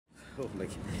Oh my.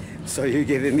 So you're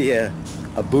giving me a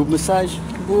boob massage?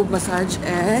 Boob massage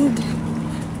and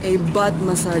a butt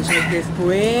massage like this.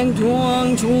 Wing,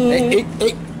 chung, chung.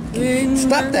 Hey,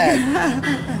 stop that!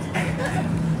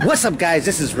 What's up, guys?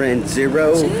 This is Ren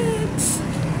Zero,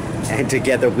 and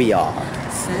together we are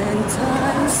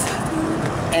Sentai.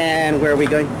 And where are we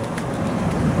going?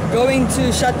 Going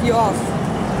to shut you off.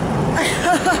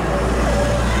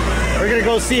 We're gonna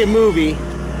go see a movie,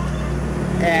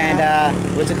 and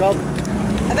what's it called?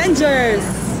 Avengers.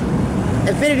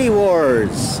 Infinity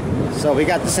Wars. So we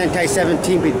got the Sentai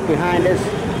 17 behind us,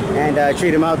 and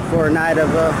treat him out for a night of.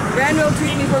 Ren will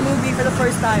treat me for a movie for the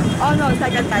first time. Oh no,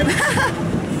 second time.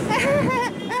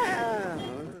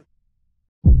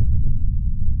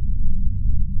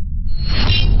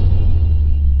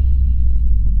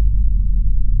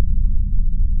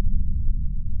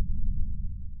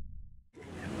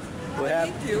 What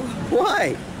happened? Thank you.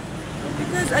 Why?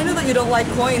 Because I know that you don't like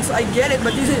coins, so I get it.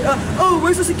 But you say, "Oh,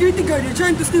 where's the security guard? You're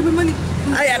trying to steal my money."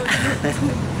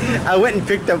 I went and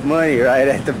picked up money right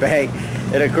at the bank,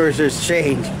 and of course there's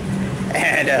change,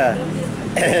 and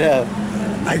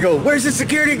I go, "Where's the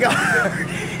security guard?"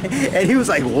 And he was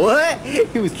like, "What?"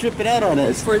 He was tripping out on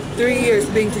us. For 3 years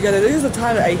being together, this is the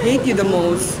time that I hate you the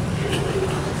most.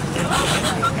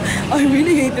 I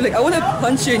really hate you. Like, I want to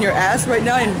punch you in your ass right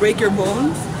now and break your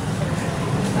bones.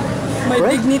 My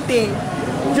dignity.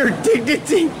 Your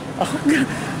dignity. Oh God.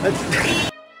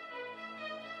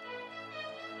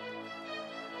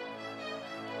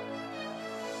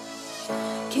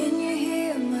 Can you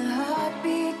hear my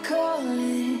heartbeat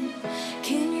calling?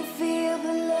 Can you feel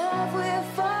the love we're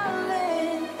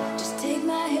falling? Just take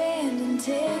my hand and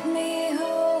take me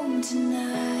home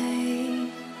tonight.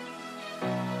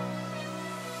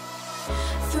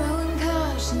 Throwing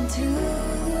caution to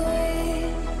the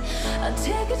wind, I'll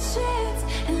take a chance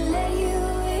and let you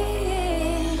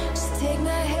in. Just take my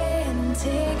hand and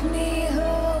take me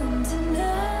home tonight.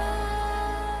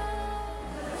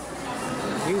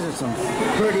 These are some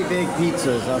pretty big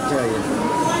pizzas, I'll tell you.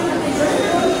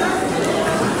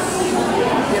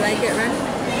 You like it, Ren?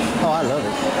 Oh, I love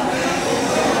it.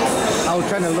 I was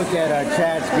trying to look at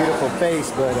Chad's beautiful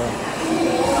face, but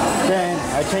then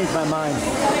I changed my mind.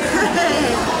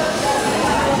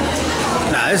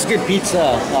 Nah, this is good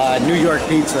pizza, New York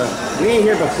pizza. We ain't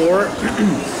here before.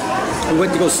 We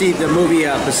went to go see the movie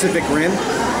Pacific Rim.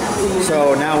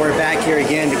 So now we're back here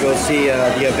again to go see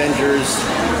the Avengers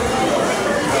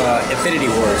Infinity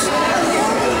Wars.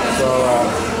 So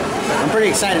I'm pretty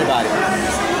excited about it.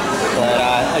 But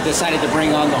I decided to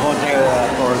bring on the whole entire,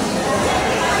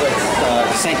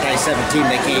 Sentai 17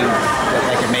 that came if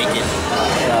I could make it.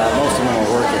 Most of them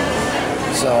are working.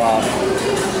 So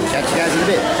catch you guys in a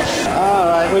bit.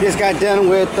 Alright, we just got done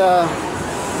with,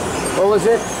 what was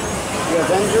it? The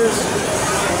Avengers?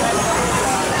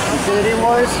 Infinity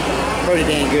Wars? Pretty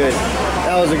dang good.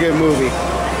 That was a good movie.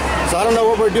 So I don't know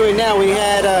what we're doing now. We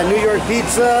had New York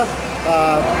pizza.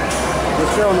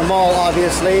 We're still in the mall,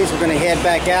 obviously, so we're going to head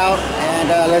back out and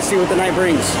let's see what the night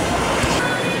brings.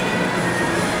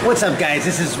 What's up, guys?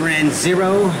 This is Ren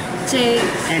Zero. Jay.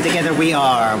 And together we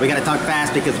are. We got to talk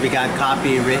fast because we got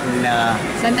copywritten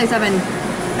Sentai 7.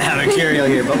 material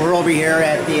here. But we're over here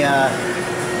at the,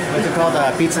 what's it called?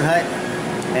 Pizza Hut.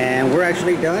 And we're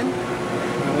actually done.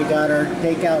 We got our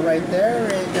takeout right there.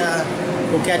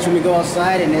 And we'll catch when we go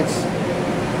outside and it's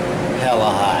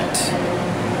hella hot.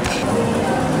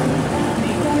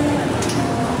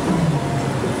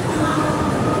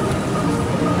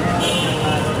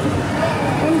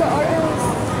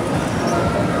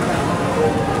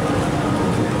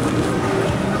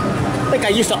 I think I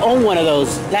used to own one of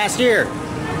those last year.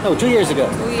 No, 2 years ago.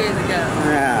 2 years ago.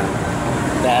 Yeah.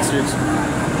 Bastards.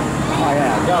 Oh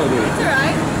yeah, Jollibee. It's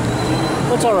alright.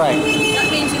 What's alright? That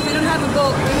means if we don't have a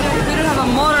boat, if we don't have a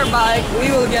motorbike,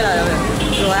 we will get out of it.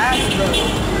 Glass boat.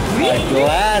 A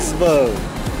glass boat.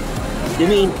 You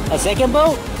mean a second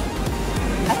boat?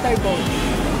 A third boat.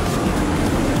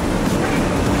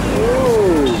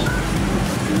 Ooh.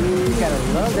 You gotta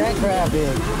love that crab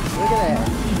in. Look at that.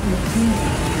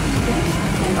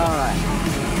 Alright.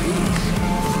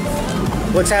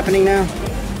 What's happening now?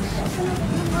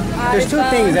 There's two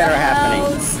things that are happening.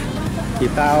 You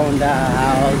found a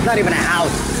house. Not even a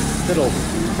house. Little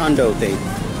condo thing.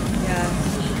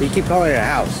 Yeah. You keep calling it a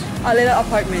house. A little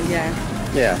apartment, yeah.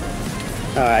 Yeah.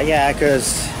 Alright, yeah,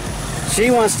 because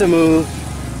she wants to move.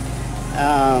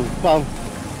 Well,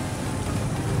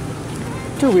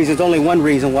 two reasons. Only one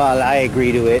reason why I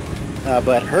agree to it.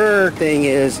 But her thing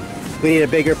is we need a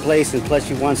bigger place, and plus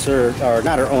she wants her, or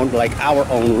not her own, but like our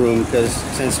own room, because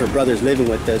since her brother's living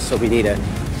with us, so we need a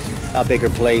a bigger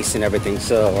place and everything.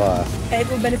 So And it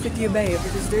will benefit you, babe,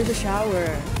 because there's a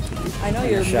shower. I know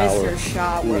you miss your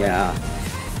shower. Yeah.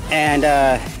 And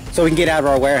so we can get out of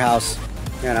our warehouse,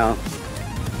 you know.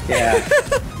 Yeah.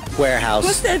 Warehouse.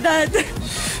 Who said that?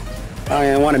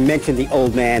 I want to mention the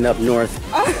old man up north.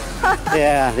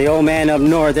 Yeah, the old man up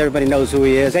north. Everybody knows who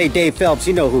he is. Hey, Dave Phelps,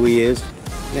 you know who he is.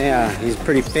 Yeah, he's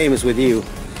pretty famous with you.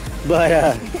 But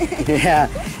yeah,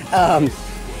 yeah.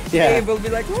 Dave will be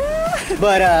like, "What?"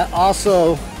 But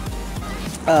also,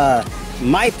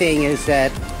 my thing is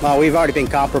that, well, we've already been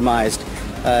compromised.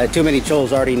 Too many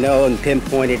trolls already know and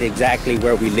pinpointed exactly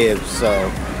where we live.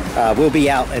 So we'll be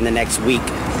out in the next week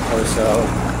or so.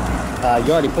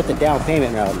 You already put the down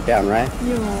payment down, right?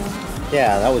 Yeah.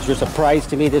 Yeah, that was your surprise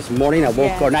to me this morning. I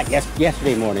woke, or not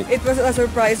yesterday morning. It was a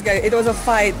surprise, guys. It was a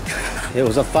fight. It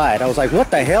was a fight. I was like,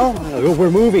 what the hell? We're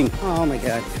moving. Oh my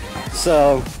God.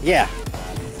 So, yeah.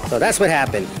 So that's what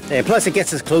happened. And plus it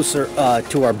gets us closer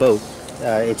to our boat.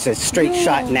 It's a straight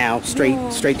shot now, straight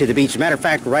to the beach. Matter of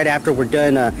fact, right after we're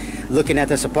done looking at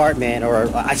this apartment,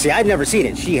 or actually I've never seen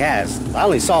it. She has. I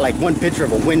only saw like one picture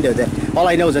of a window. That all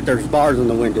I know is that there's bars on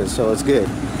the windows, so it's good.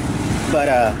 But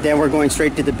then we're going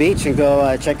straight to the beach and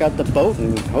go check out the boat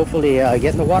and hopefully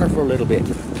get in the water for a little bit.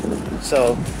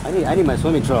 So I need my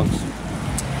swimming trunks.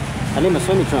 I need my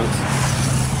swimming trunks.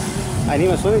 I need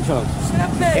my swimming trunks.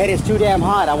 It is too damn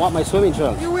hot. I want my swimming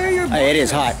trunks. You wear your boxers. It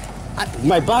is hot.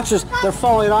 My boxers, they're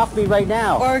falling off me right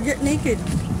now. Or get naked.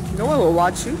 No one will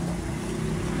watch you.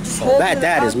 Just Oh,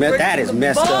 that is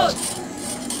messed up. boat.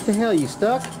 What the hell, you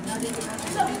stuck?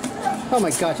 Oh my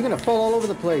gosh, you're gonna fall all over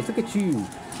the place. Look at you.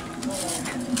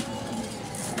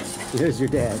 There's your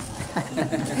dad.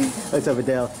 What's up,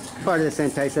 Adele? Part of the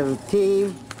Sentai 7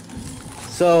 team.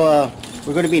 So,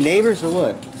 we're gonna be neighbors or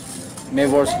what?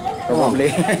 Neighbors, probably.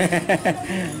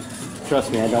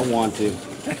 Trust me, I don't want to.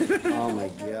 Oh my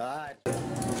God.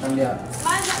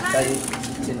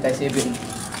 Sentai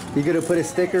 7. You gonna put a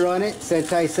sticker on it?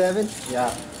 Sentai 7?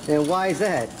 Yeah. And why is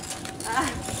that?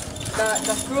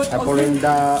 The fruit I put in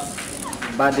the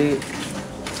body.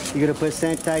 You're gonna put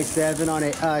Sentai 7 on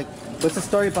it. What's the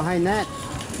story behind that?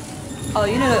 Oh,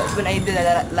 you know when I did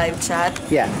that live chat,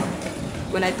 Yeah.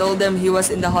 when I told them he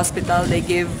was in the hospital, they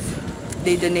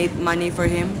donate money for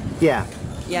him. Yeah.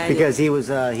 Yeah. Because he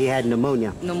had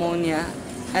pneumonia. Pneumonia.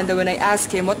 And then when I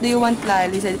asked him, what do you want, Lyle?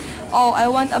 He said, oh, I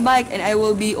want a bike and I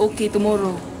will be okay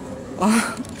tomorrow.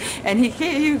 And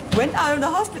he went out of the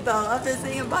hospital after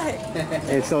seeing a bike.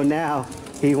 And so now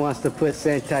he wants to put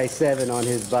Sentai 7 on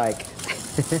his bike.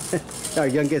 Our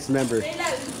youngest member.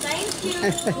 Thank you.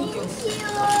 Thank you.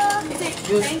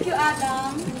 Thank you,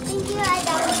 Adam. Thank you,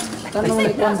 Adam.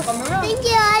 Camera. Thank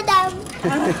you, Adam.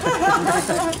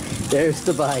 There's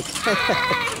the bike.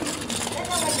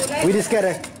 We just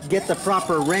gotta get the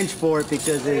proper wrench for it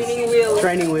because his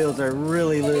training wheels are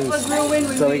really loose. was ruined.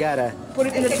 So we gotta, Put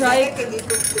it in the trike.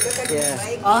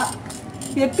 yeah.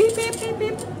 Yeah, beep, beep, beep,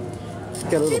 beep.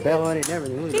 Got a little bell on it and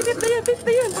everything. Look Beep, at beep, beep, beep,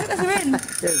 beep. That's rin.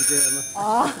 There's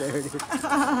Grandma. There it is.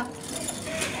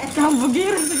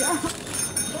 Kambugir.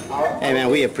 Hey man,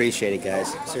 we appreciate it,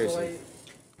 guys. Seriously.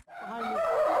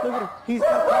 Look at him. He's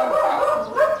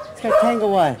got tango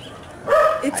wire.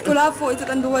 It's Kulafo. It's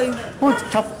Tanduay. Oh, it's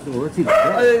tough. What's he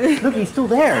there? Look, he's still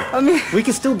there. I mean, We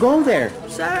can still go there.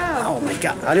 shut up. Oh my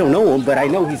God, I don't know him, but I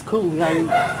know he's cool.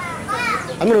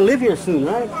 I'm gonna live here soon,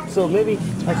 right? So maybe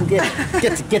I can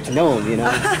get to know him, you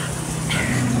know.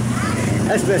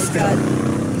 That's messed up.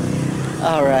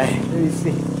 All right, let me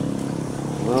see.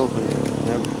 Well,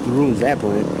 that ruins that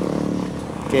plan.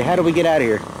 Okay, how do we get out of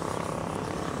here?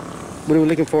 What are we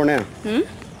looking for now? What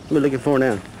are we looking for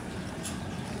now?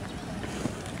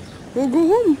 We'll go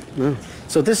home. No.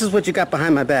 So this is what you got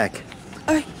behind my back.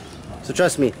 Ay. So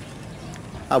trust me,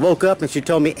 I woke up and she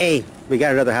told me, hey, we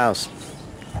got another house.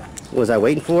 Was I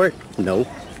waiting for it? No.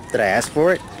 Did I ask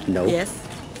for it? No. Yes.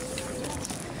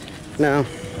 No.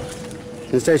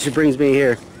 Instead she brings me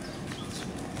here.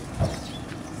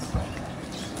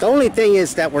 The only thing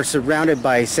is that we're surrounded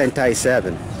by Sentai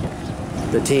 7.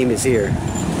 The team is here.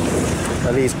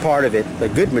 At least part of it. A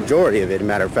good majority of it,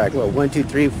 matter of fact. Well, 1, 2,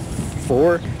 3,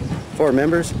 4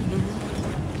 members.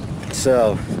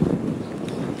 So,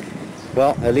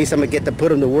 well, at least I'm gonna get to put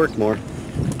them to work more.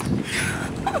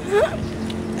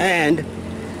 And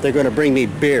they're gonna bring me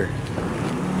beer.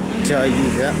 Tell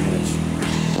you that much.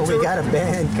 Oh, we got a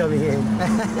band coming in.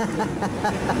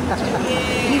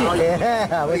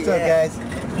 Yeah, what's up, guys?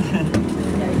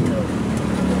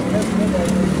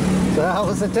 So how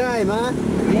was the time, huh?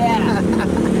 Yeah.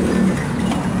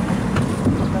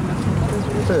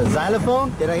 So, a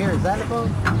xylophone? Did I hear a xylophone?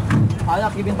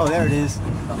 Oh, there it is.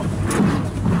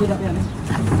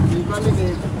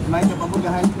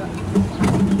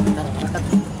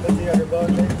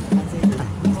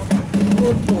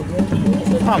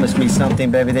 Promise me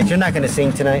something, baby, that you're not gonna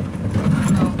sing tonight.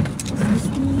 No.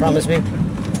 Promise me.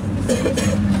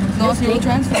 No, so you will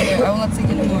transfer there. I will not sing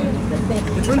anymore.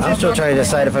 I'm still trying to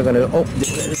decide if I'm gonna. Oh,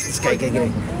 this guy can't get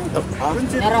it. Oh.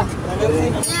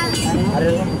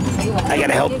 I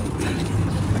gotta help.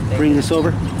 Bring this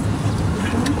over.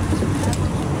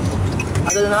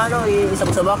 Nah,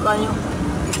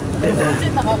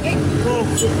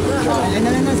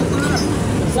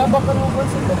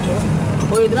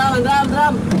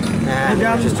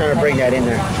 I'm just trying to bring that in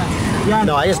there.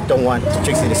 No, I just don't want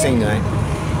Trixie to sing tonight.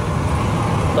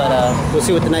 But we'll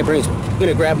see what the night brings. I'm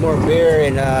gonna grab more beer,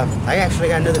 and I actually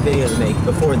got another video to make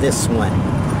before this one.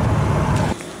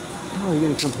 Oh, you're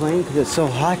gonna complain because it's so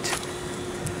hot?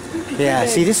 Yeah,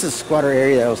 see, this is the squatter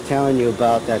area that I was telling you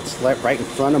about that's right in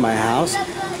front of my house.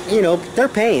 You know, they're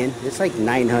paying. It's like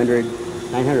 900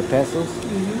 pesos.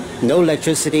 Mm-hmm. No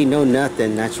electricity, no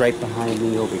nothing. That's right behind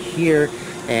me over here.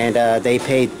 And they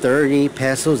pay 30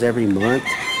 pesos every month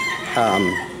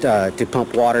to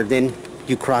pump water. Then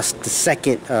you cross the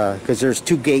second, because there's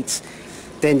 2 gates.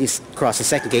 Then you cross the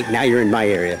second gate. Now you're in my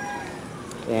area.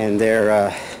 And they're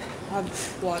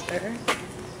Have water.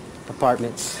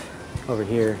 apartments over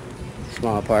here.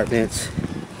 Small apartments.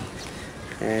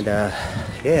 And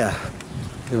yeah.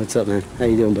 Hey, what's up, man? How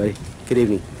you doing, buddy? Good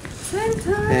evening.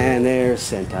 Sentai. And there's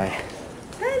Sentai.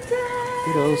 Sentai.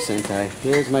 Good old Sentai.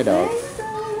 Here's my dog.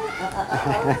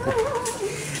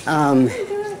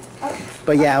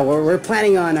 But yeah, we're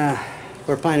planning on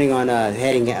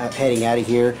heading out of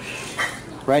here,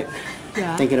 right?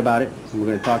 Yeah. Thinking about it. We're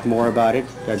gonna talk more about it.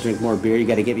 Gotta drink more beer. You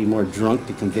gotta get me more drunk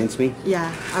to convince me.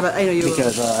 Yeah, but I know you.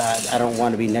 Because I don't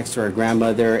want to be next to her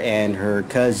grandmother and her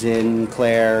cousin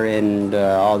Claire and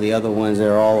all the other ones that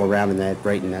are all around in that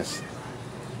right in us.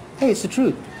 Hey, it's the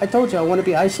truth. I told you I want to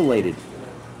be isolated.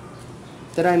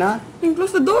 Did I not? You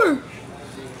close the door.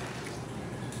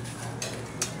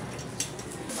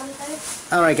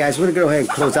 All right, guys, we're gonna go ahead and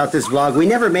close out this vlog. We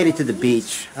never made it to the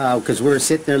beach because we're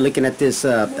sitting there looking at this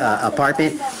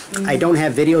apartment. I don't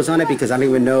have videos on it because I don't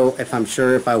even know if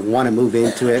if I want to move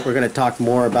into it. We're gonna talk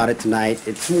more about it tonight.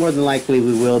 It's more than likely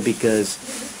we will because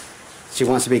she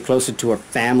wants to be closer to her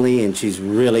family and she's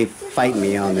really fighting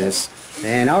me on this.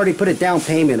 And I already put a down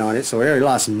payment on it, so I already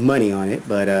lost money on it.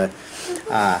 But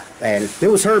and it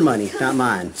was her money, not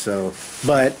mine. So,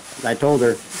 but I told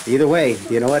her either way.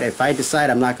 You know what? If I decide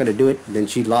I'm not going to do it, then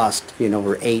she lost. You know,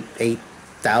 her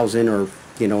 8,000 or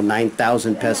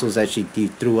 9,000 pesos that she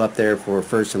threw up there for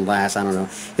first and last. I don't know.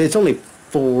 It's only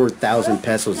 4,000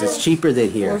 pesos. It's cheaper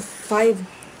than here. 5.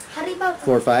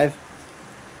 4 or 5.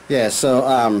 Yeah. So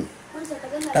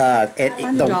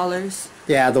 $100.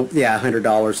 Yeah,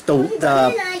 $100.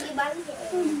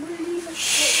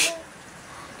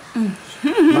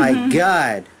 My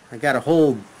God, I got a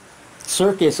whole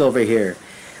circus over here.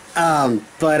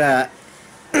 But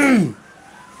we're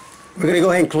gonna go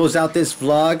ahead and close out this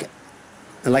vlog.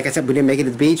 And like I said, we didn't make it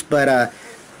to the beach, but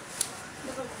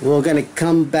we're gonna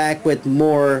come back with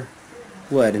more.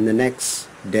 What, in the next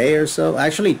day or so?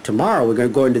 Actually, tomorrow we're gonna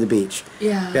go into the beach.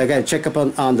 Yeah. I gotta check up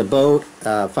on the boat,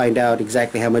 find out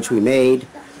exactly how much we made,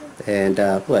 and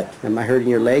what? Am I hurting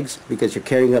your legs because you're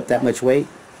carrying up that much weight?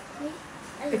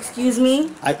 Excuse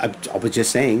me? I was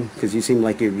just saying because you seem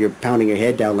like you're pounding your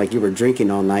head down like you were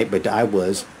drinking all night, but I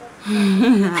was.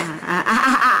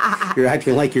 You're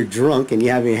acting like you're drunk and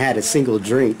you haven't had a single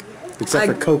drink except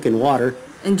for Coke and water.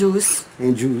 And juice.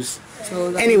 And juice.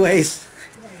 So anyways,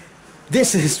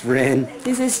 this is Ren.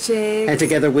 This is Chick. And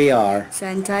together we are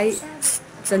Sentai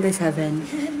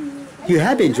 7. You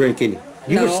have been drinking.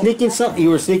 You were sneaking something. You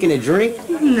were sneaking a drink?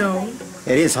 No.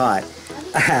 It is hot.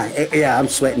 Yeah, I'm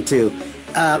sweating too.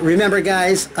 Remember,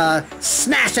 guys,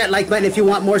 smash that like button if you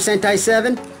want more Sentai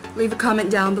 7. Leave a comment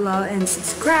down below and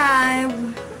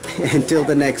subscribe. Until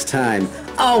the next time,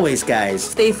 always, guys,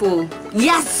 stay full.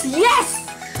 Yes, yes!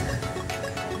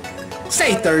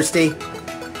 Stay thirsty.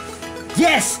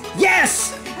 Yes,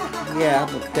 yes! Yeah,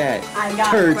 look at that. I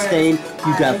got Turd first. stain.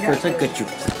 You got first. I got you.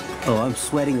 Oh, I'm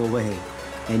sweating away.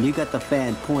 And you got the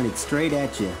fan pointed straight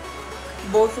at you.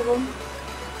 Both of them?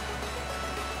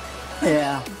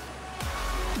 Yeah.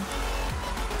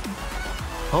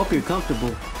 Hope you're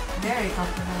comfortable. Very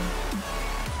comfortable.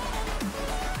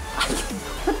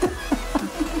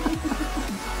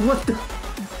 What the?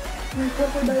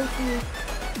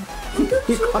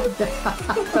 You caught that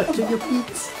touching your feet.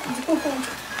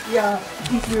 Yeah,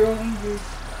 it's your own juice.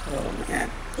 Oh man.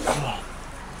 Oh.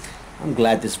 I'm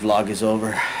glad this vlog is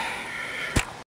over.